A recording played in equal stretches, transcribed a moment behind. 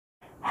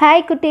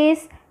Hi kutis,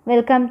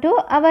 welcome to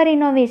our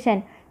innovation.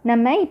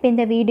 நம்ம இப்போ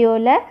இந்த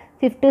வீடியோவில்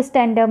 5th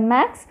standard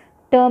maths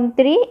term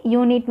 3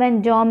 unit 1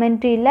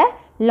 geometry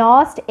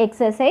last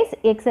exercise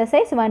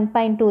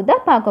 1.2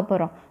 தான் பார்க்க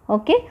போகிறோம்.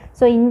 ஓகே,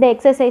 ஸோ இந்த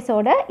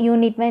எக்ஸசைஸோட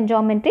யூனிட் 1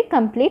 geometry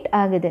complete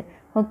ஆகுது.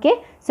 ஓகே,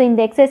 ஸோ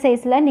இந்த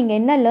எக்ஸசைஸில் நீங்கள்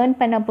என்ன லேர்ன்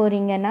பண்ண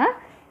போகிறீங்கன்னா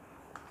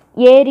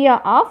area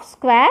of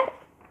square,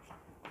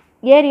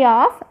 area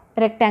of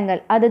rectangle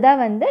அதுதான்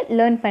வந்து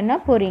லேர்ன் பண்ண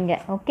போகிறீங்க.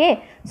 ஓகே,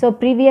 ஸோ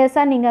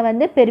ப்ரீவியஸாக நீங்கள்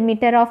வந்து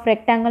perimeter of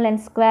rectangle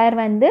and square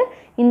வந்து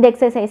இந்த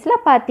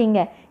எக்ஸசைஸில் பார்த்தீங்க.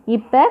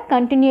 இப்போ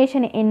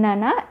கண்டினியூஷன்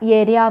என்னன்னா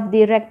area of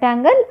the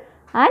rectangle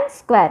and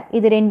square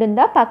இது ரெண்டும்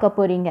தான் பார்க்க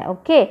போகிறீங்க.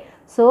 ஓகே,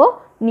 ஸோ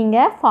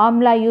நீங்கள்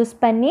ஃபார்முலா யூஸ்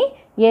பண்ணி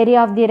area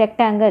of the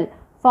rectangle,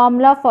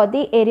 formula for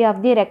the area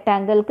of the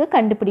ரெக்டாங்கிள்க்கு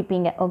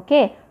கண்டுபிடிப்பீங்க.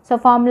 Okay, so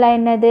formula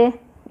என்னது?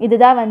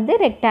 இதுதான் வந்து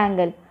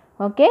ரெக்டாங்கிள்.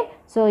 ஓகே,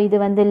 ஸோ இது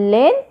வந்து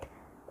லென்த்,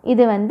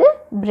 இது வந்து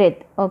breadth.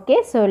 Okay,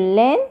 so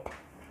length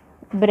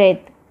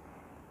breadth.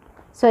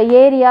 So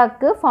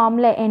ஏரியாவுக்கு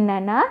ஃபார்முலா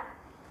என்னன்னா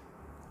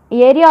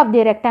area of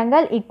the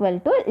rectangle equal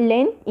to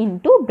length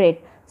into breadth.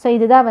 So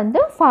இதுதான்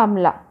வந்து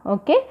ஃபார்முலா.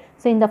 ஓகே,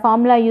 ஸோ இந்த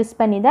ஃபார்முலா யூஸ்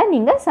பண்ணி தான்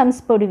நீங்கள் சம்ஸ்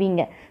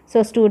போடுவீங்க.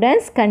 ஸோ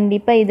ஸ்டூடெண்ட்ஸ்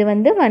கண்டிப்பாக இது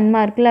வந்து 1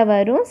 மார்க்கில்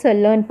வரும். ஸோ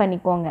லேர்ன்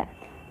பண்ணிக்கோங்க.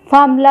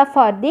 Formula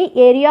for the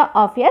area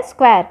of a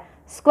square.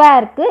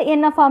 ஸ்கொயருக்கு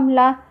என்ன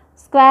formula?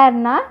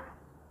 ஸ்கொயர்னா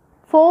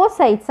 4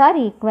 sides are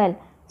equal.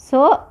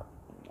 So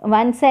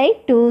 1 side,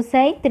 2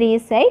 side, 3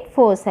 side,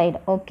 4 side.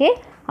 Okay,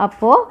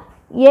 அப்போது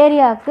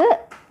ஏரியாவுக்கு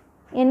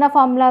என்ன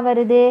ஃபார்முலா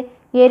வருது?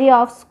 Area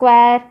of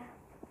square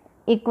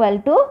equal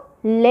to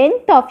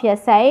length of a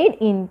side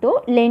into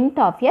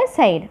length of a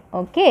side.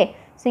 Okay,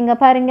 so இங்கே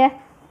பாருங்கள்,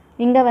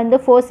 இங்கே வந்து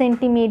 4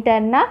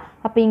 சென்டிமீட்டர்னால்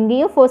அப்போ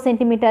இங்கேயும் 4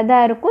 சென்டிமீட்டர்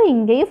தான் இருக்கும்,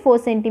 இங்கேயும் 4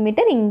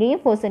 சென்டிமீட்டர்,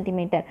 இங்கேயும் 4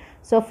 சென்டிமீட்டர்.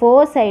 ஸோ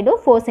 4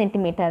 சைடும் 4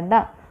 சென்டிமீட்டர்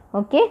தான்.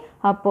 ஓகே,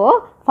 அப்போது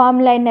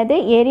ஃபார்முலா என்னது?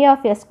 Area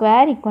of a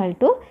square equal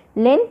to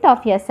length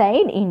of a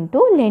side into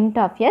length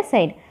of a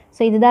side.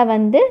 So இதுதான்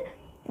வந்து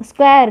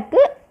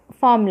ஸ்கொயருக்கு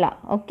ஃபார்முலா.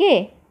 ஓகே,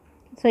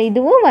 ஸோ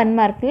இதுவும் 1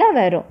 மார்க்கில்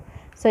வரும்.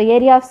 ஸோ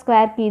ஏரியா ஆஃப்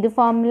ஸ்கொயருக்கு இது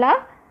ஃபார்முலா,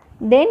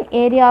 தென்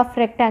ஏரியா ஆஃப்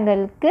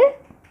ரெக்டாங்கிளுக்கு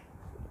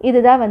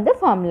இதுதான் வந்து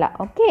formula.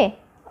 Okay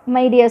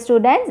my dear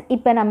students,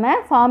 இப்போ நம்ம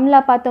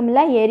ஃபார்முலா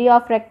பார்த்தோம்ல area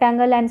of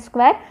rectangle and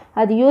square,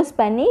 அது யூஸ்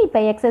பண்ணி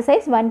இப்போ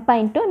எக்ஸசைஸ்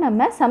 1.2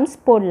 நம்ம சம்ஸ்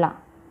போடலாம்.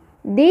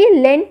 The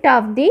length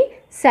of the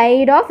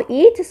side of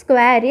each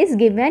square is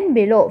given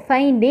below.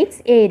 Find its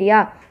area.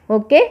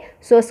 Okay,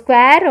 so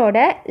ஸ்கொயரோட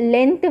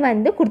லென்த்து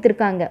வந்து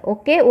கொடுத்துருக்காங்க.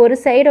 ஓகே, ஒரு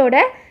சைடோட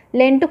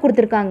லென்த்து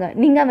கொடுத்துருக்காங்க.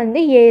 நீங்கள் வந்து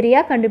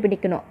ஏரியா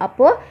கண்டுபிடிக்கணும்.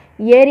 அப்போது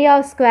ஏரியா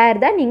ஆஃப்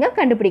ஸ்கொயர் தான் நீங்கள்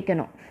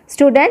கண்டுபிடிக்கணும்.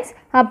 ஸ்டூடெண்ட்ஸ்,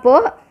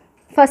 அப்போது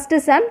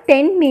ஃபஸ்ட்டு சம்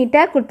 10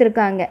 மீட்டர்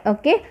கொடுத்துருக்காங்க.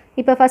 ஓகே,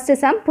 இப்போ ஃபஸ்ட்டு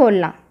சம்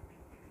போடலாம்.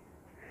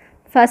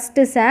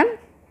 First some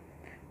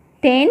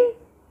 10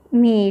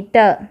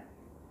 metre.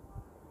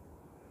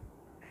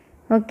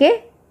 Okay,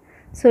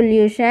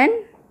 solution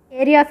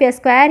area of a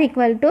square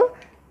equal to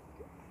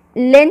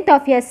length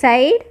of a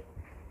side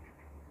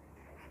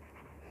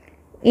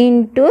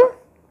into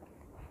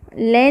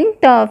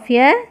length of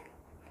a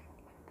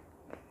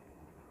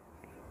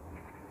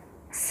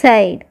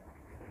side.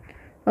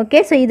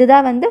 Okay, so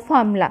இதுதான் வந்து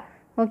formula.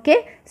 Okay,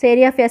 so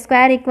area of a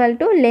square equal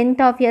to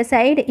length of a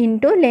side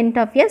into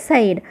length of a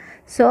side.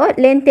 So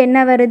length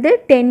என்ன வருது?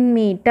 10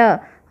 meter.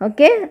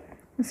 Okay,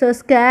 so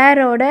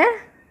square ஓட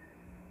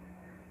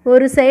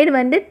ஒரு side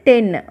வந்து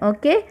 10.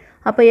 Okay,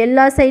 அப்போ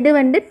எல்லா side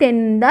வந்து 10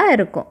 தான்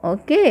இருக்கும்.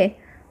 Okay,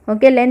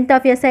 okay, length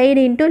of a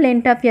side into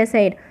length of a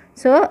side.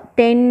 So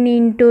 10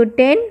 into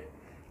 10,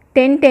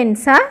 10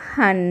 10s are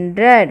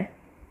 100.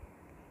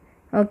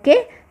 Okay,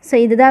 so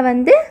இதுதான்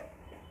வந்து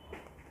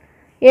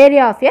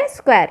area of a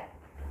square.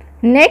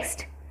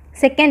 Next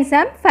second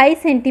sum 5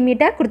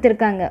 centimetre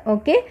கொடுத்துருக்காங்க.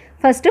 ஓகே,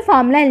 ஃபஸ்ட்டு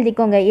ஃபார்முலா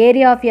எழுதிக்கோங்க.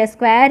 Area of a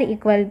square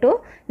equal to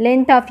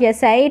length of a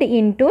side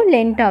into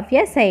length of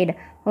a side.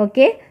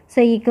 Okay, so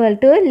equal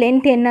to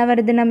length என்ன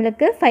வருது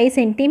நம்மளுக்கு? 5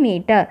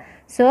 centimetre.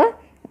 So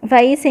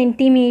 5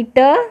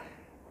 centimetre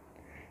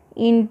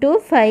into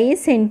 5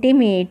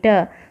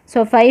 centimetre.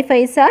 So 5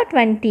 5s are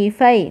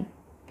 25.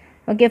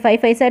 Okay, 5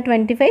 5s are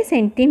 25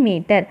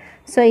 centimetre.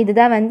 So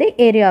இதுதான் வந்து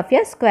area of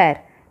a square.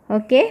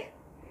 Okay,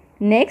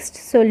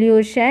 next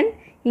solution.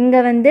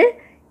 இங்கே வந்து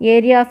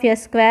area of a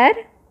square,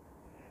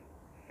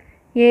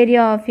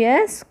 area of a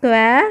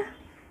square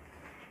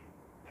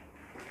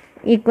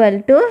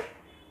equal to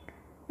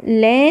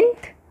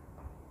length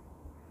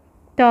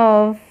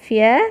of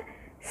a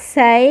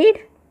side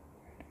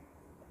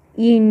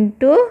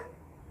into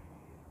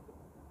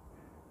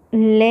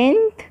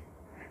length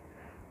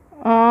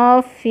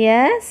of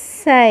a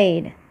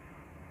side.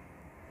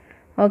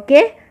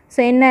 Okay, so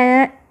என்ன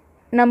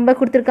number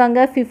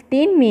கொடுத்துருக்காங்க?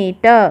 15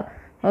 metre.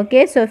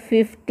 Okay, so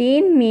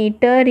 15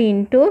 metre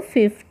into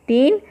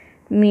 15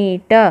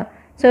 metre.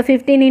 So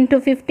 15 into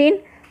 15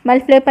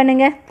 multiply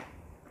பண்ணுங்கள்.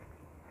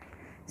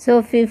 So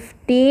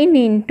 15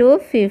 into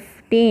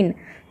 15.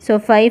 So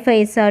 5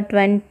 5s are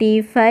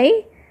 25.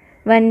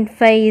 1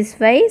 5 is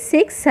 5,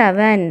 6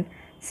 7,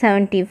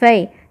 75.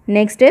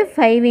 Next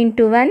 5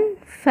 into 1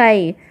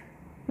 5.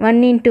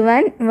 1 into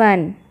 1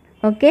 1.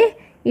 Okay,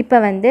 இப்போ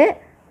வந்து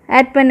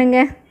add பண்ணுங்க.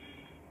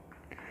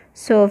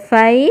 So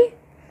 5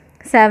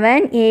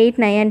 7 8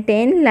 9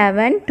 10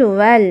 11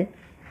 12.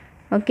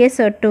 Okay,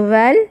 so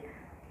 12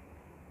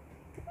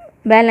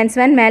 balance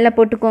 1 மேலே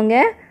போட்டுக்கோங்க.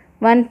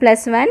 1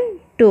 + 1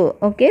 2.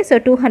 Okay, so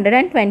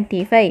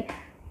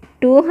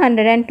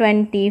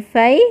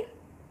 225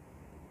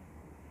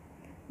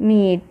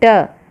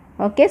 metre.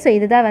 Okay, so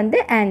இதுதான் வந்து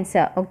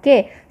answer. Okay,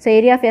 so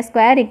area of a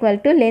square equal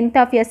to length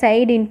of a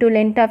side into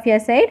length of a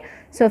side.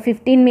 So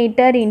 15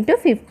 metre into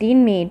 15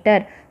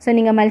 metre. So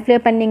நீங்கள் multiply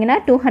பண்ணிங்கன்னா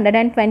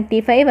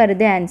 225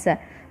 வருது answer.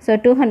 So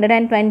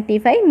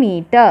 225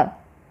 metre.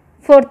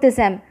 Fourth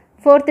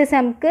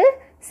சம்க்கு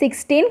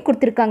 16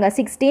 கொடுத்துருக்காங்க.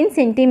 16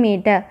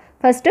 centimetre.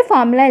 First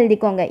formula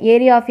எழுதிக்கோங்க.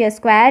 Area of a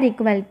square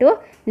equal to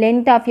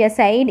length of a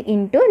side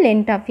into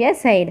length of a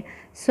side.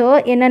 So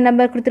என்ன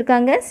number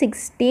கொடுத்துருக்காங்க?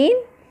 16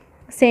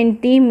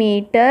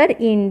 centimetre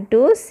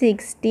into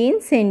 16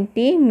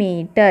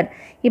 centimetre.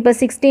 இப்போ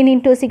 16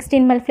 into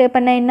 16 multiply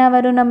பண்ணால் என்ன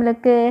வரும்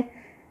நம்மளுக்கு?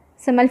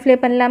 ஸோ மல்டிப்ளை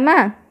பண்ணலாமா?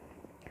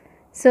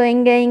 ஸோ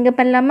இங்கே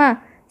பண்ணலாமா?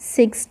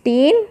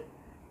 16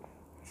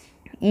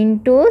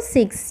 into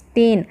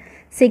 16.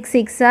 6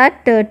 6 are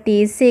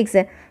 36.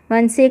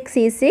 1 6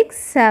 is 6,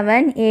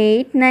 7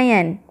 8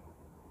 9.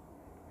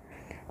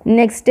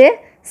 Next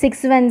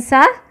 6 ones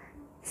are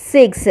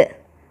 6.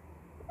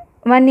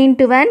 1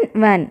 into 1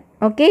 1.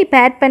 Okay, இப்போ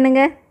ஆட்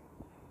பண்ணுங்க.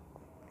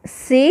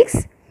 6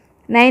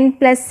 9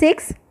 +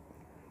 6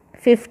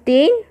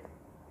 15.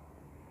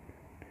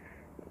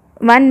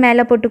 1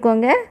 மேலே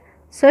போட்டுக்கோங்க.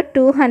 ஸோ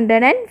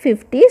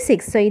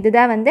 256. ஸோ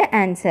இதுதான் வந்து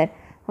answer.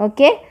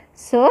 Okay,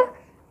 so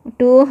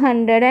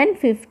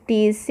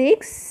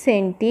 256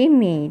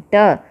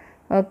 centimetre.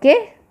 Okay,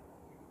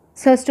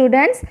 so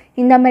students,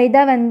 இந்த மாதிரி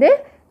தான் வந்து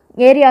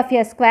ஏரியா ஆஃப்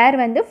எ ஸ்கொயர்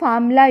வந்து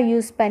ஃபார்முலா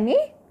யூஸ் பண்ணி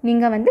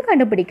நீங்கள் வந்து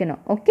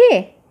கண்டுபிடிக்கணும். Okay,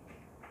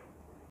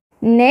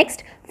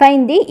 next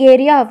find the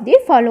area of the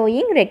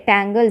following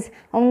rectangles.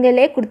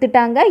 அவங்களே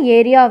கொடுத்துட்டாங்க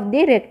ஏரியா ஆஃப்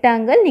தி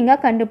ரெக்டாங்கிள் நீங்கள்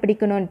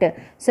கண்டுபிடிக்கணுன்ட்டு.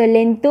 ஸோ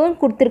லென்த்தும்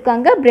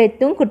கொடுத்துருக்காங்க,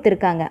 பிரெத்தும்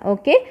கொடுத்துருக்காங்க.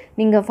 ஓகே,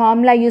 நீங்கள்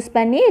ஃபார்முலா யூஸ்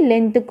பண்ணி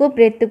லென்த்துக்கும்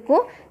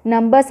பிரெத்துக்கும்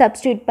நம்பர்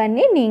சப்ஸ்டியூட்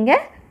பண்ணி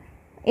நீங்கள்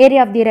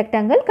ஏரியா ஆஃப் தி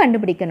ரெக்டாங்கிள்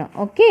கண்டுபிடிக்கணும்.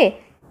 ஓகே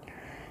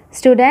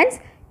ஸ்டூடெண்ட்ஸ்,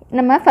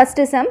 நம்ம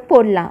ஃபஸ்ட்டு சம்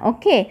போடலாம்.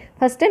 ஓகே,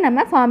 ஃபஸ்ட்டு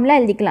நம்ம ஃபார்முலா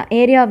எழுதிக்கலாம்.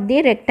 Area of the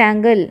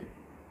rectangle.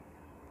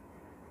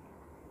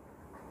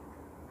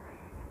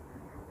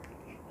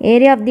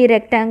 Area of the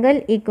rectangle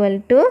equal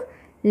to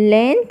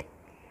length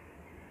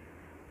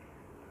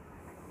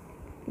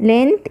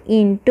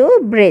into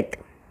breadth.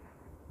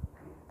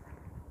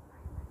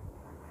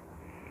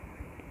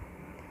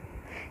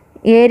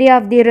 Area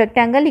of the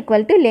rectangle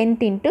equal to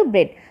length into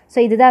breadth. So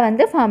இதுதான்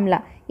வந்து formula.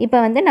 இப்போ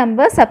வந்து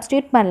நம்ம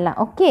substitute பண்ணலாம்.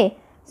 ஓகே,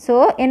 ஸோ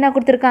என்ன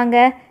கொடுத்துருக்காங்க?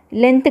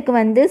 லென்த்துக்கு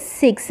வந்து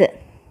 6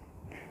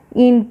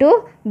 இன்ட்டு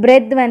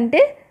பிரெத் வந்து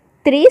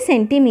 3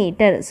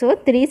 centimetre. So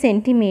 3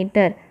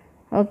 centimetre.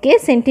 Okay,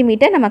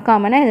 centimetre நம்ம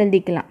காமனாக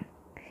எழுதிக்கலாம்.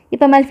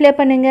 இப்போ மல்டிப்ளை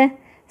பண்ணுங்கள்.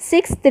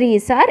 6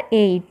 3s are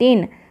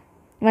 18.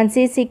 1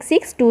 6 6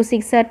 6, 2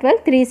 6 are 12,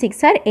 3 6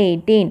 are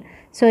 18.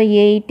 So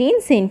 18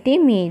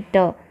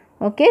 centimetre.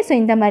 Okay, so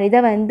இந்த மாதிரி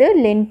தான் வந்து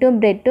லென்த்தும்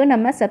பிரெட்டும்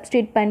நம்ம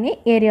சப்ஸ்டியூட் பண்ணி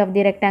ஏரியா ஆஃப்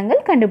தி ரெக்டாங்கிள்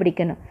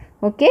கண்டுபிடிக்கணும்.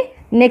 Okay,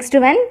 next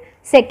one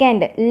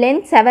second.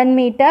 Length 7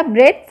 metre,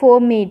 bread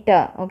 4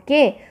 metre.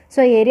 Okay, so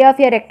area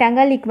of your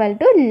rectangle equal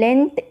to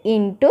length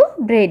into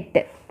bread.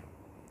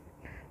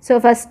 So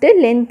first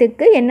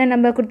லென்த்துக்கு என்ன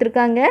number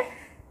கொடுத்துருக்காங்க?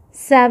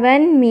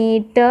 7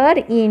 metre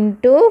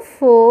into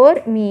 4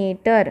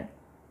 metre.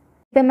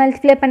 இப்போ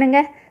மல்டிப்ளை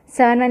பண்ணுங்கள்.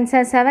 7 1s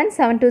are 7,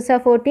 7 2s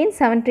are 14,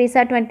 7 3s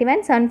are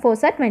 21, 7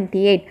 4s are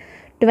 28.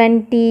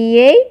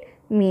 28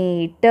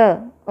 metre.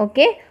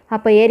 Okay,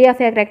 அப்போ area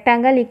of a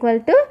rectangle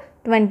equal to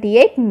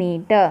 28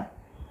 metre.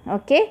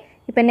 Okay,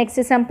 இப்போ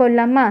next sum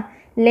போடலாமா?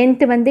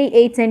 Length வந்து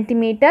 8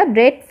 centimetre,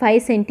 bread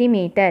 5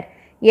 centimetre.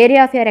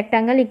 Area of a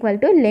rectangle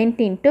equal to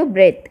length into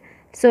breadth.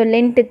 So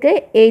லென்த்துக்கு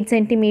 8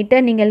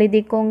 centimetre நீங்கள்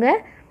எழுதிக்கோங்க,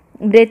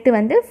 breadth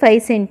வந்து 5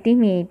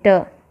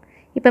 centimetre.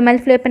 இப்போ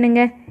multiply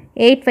பண்ணுங்கள்.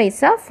 8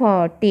 5s are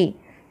 40.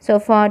 So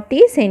 40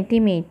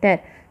 centimetre.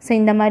 So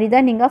இந்த மாதிரி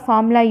தான் நீங்கள்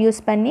ஃபார்முலா யூஸ்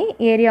பண்ணி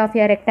ஏரியா ஆஃப்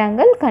யர்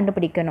ரெக்டாங்கிள்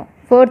கண்டுபிடிக்கணும்.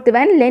 Fourth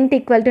one, length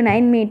equal to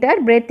 9 metre,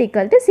 breadth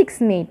equal to 6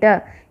 metre.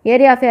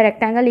 Area of your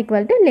rectangle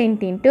equal to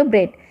length into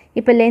breadth.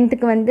 இப்போ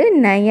லென்த்துக்கு வந்து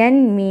 9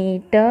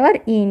 metre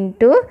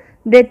into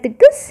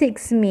பிரெத்துக்கு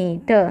 6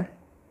 metre.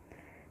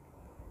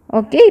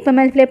 Okay, இப்போ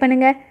multiply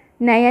பண்ணுங்கள்.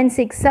 9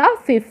 6 are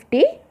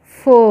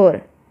 54.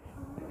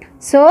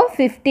 So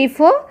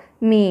 54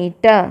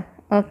 metre.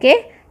 Okay,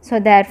 so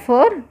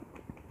therefore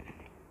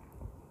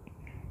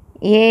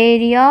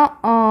area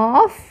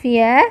of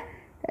a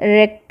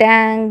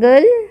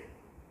rectangle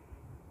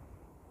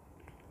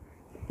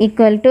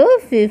equal to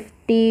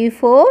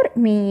 54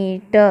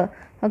 meter.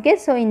 Okay,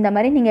 so இந்த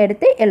மாதிரி நீங்கள்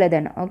எடுத்து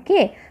எழுதணும். Okay,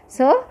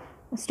 so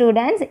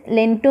students,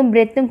 லென்த்தும்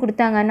பிரெத்தும்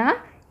கொடுத்தாங்கன்னா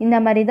இந்த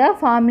மாதிரி தான்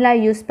ஃபார்முலா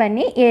யூஸ்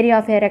பண்ணி ஏரியா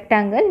ஆஃப் எ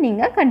ரெக்டாங்கிள்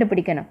நீங்கள்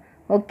கண்டுபிடிக்கணும்.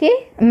 Okay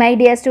my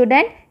dear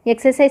student,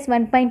 exercise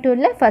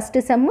 1.2ல்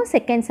first சம்மும்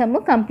second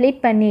சம்மும் complete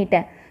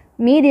பண்ணிட்டேன்.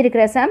 மீதி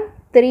இருக்கிற சம்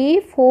 3,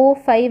 4,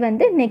 5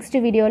 வந்து நெக்ஸ்ட்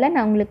வீடியோவில்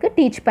நான் உங்களுக்கு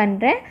டீச்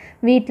பண்ணுறேன்.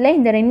 வீட்டில்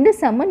இந்த 2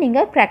 சம்மும்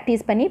நீங்கள்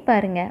ப்ராக்டிஸ் பண்ணி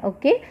பாருங்கள்.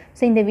 ஓகே,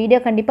 ஸோ இந்த வீடியோ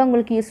கண்டிப்பாக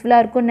உங்களுக்கு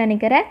யூஸ்ஃபுல்லாக இருக்கும்னு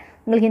நினைக்கிறேன்.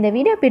 உங்களுக்கு இந்த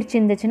வீடியோ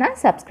பிடிச்சிருந்துச்சுன்னா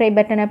சப்ஸ்கிரைப்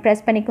பட்டனை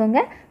ப்ரெஸ்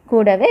பண்ணிக்கோங்க,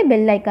 கூடவே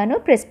பெல்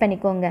ஐக்கானும் ப்ரெஸ்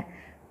பண்ணிக்கோங்க.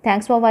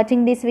 தேங்க்ஸ் ஃபார்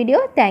வாட்சிங் this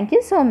video.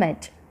 Thank you so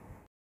much.